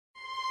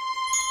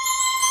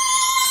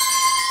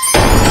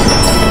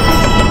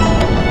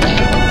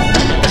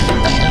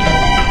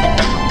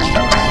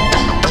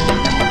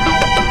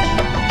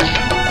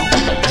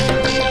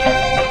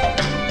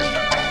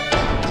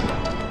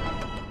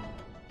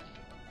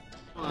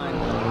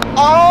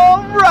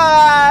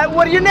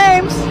what are your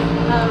names?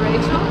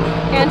 Rachel.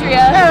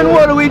 Andrea. And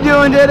what are we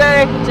doing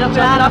today? Jumping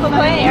out of a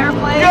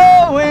airplane.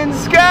 Going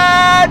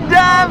skydiving!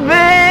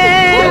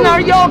 Are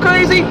y'all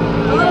crazy? A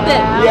little bit.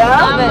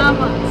 Yeah? I'm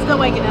still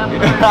waking up.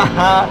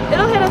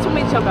 It'll hit us when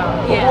we jump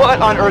out. Yeah. What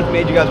on earth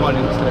made you guys want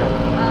to do this today?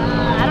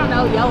 I don't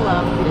know,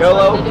 YOLO.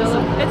 YOLO?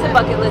 It's a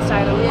bucket list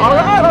item. Yeah.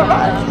 Alright,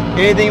 alright.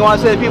 Anything you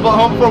want to say to people at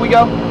home before we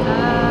go? I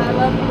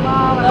love you,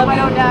 Mom. I hope I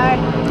don't die.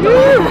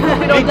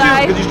 We don't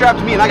die. Because you're strapped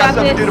to me and I got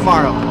something to do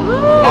tomorrow.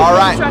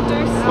 Alright.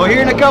 Instructors. Well,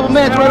 here in a couple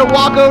minutes, we're going to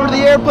walk over to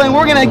the airplane.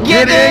 We're going to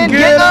get in,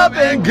 get up,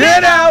 and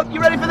get out.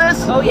 You ready for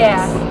this? Oh,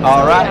 yeah.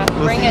 Alright. Yeah.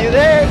 We'll see you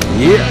there.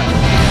 Yeah.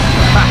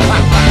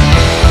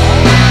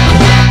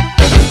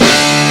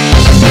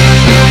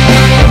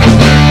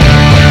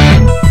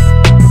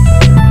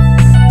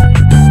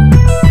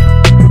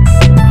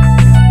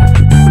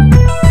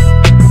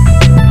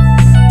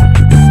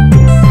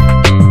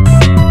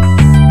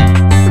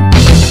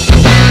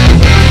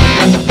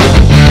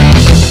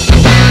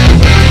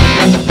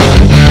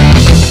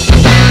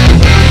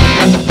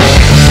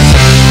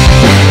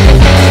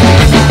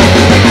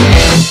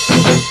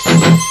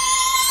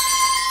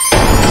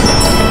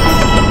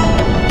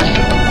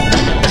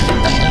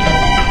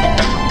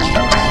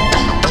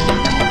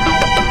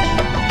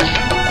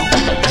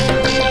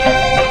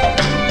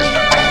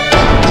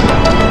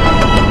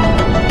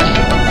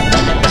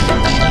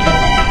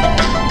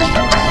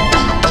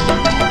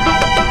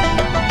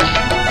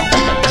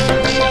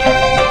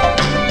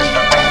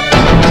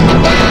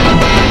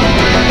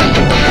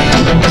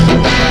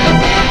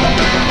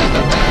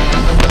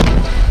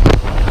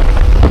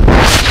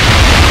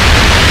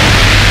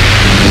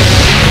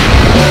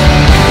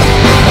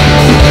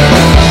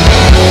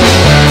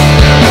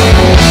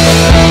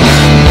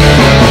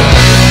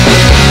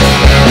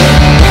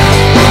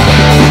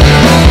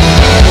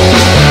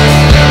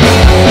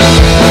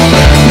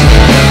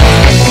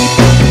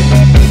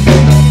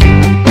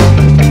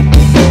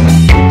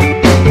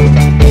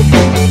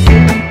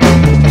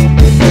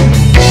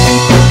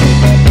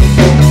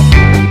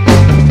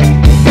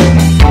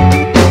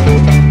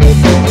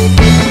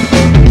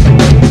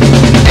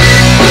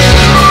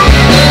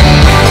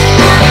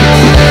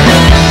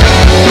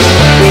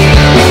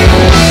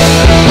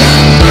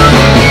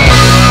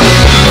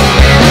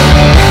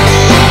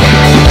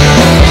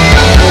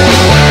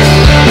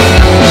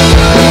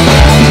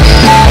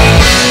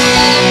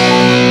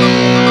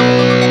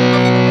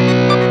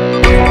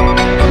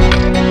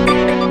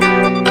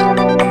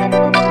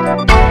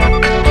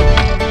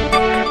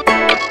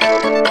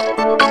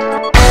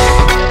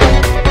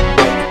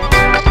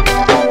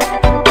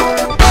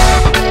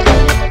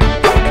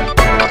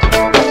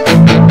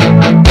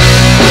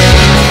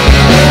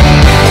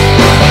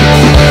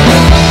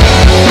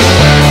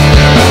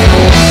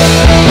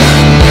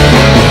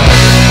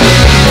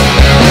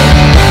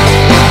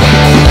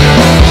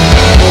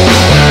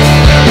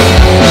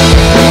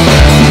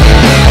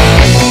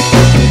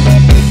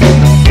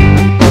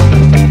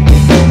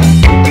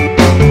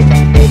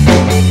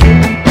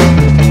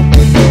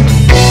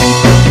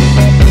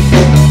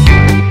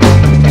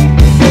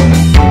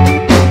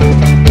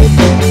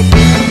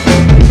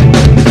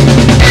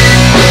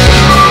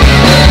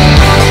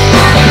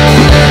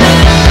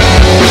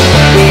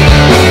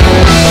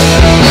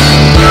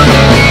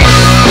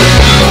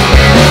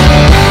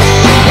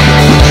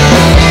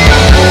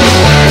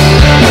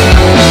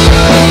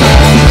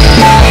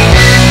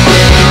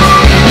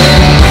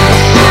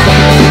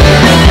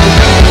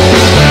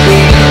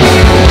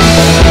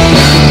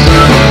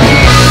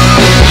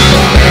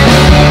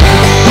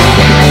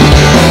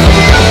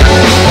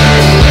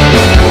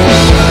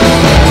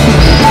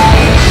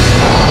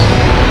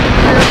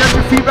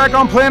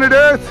 On planet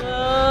Earth?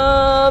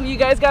 You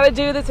guys gotta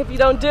do this. If you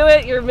don't do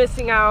it, you're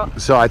missing out.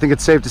 So I think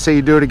it's safe to say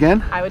you do it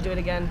again? I would do it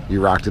again.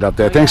 You rocked it up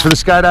there. Thanks for the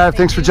skydive.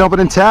 Thanks for jumping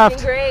in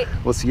Taft. Great.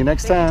 We'll see you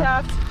next Thank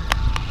time. You, Taft.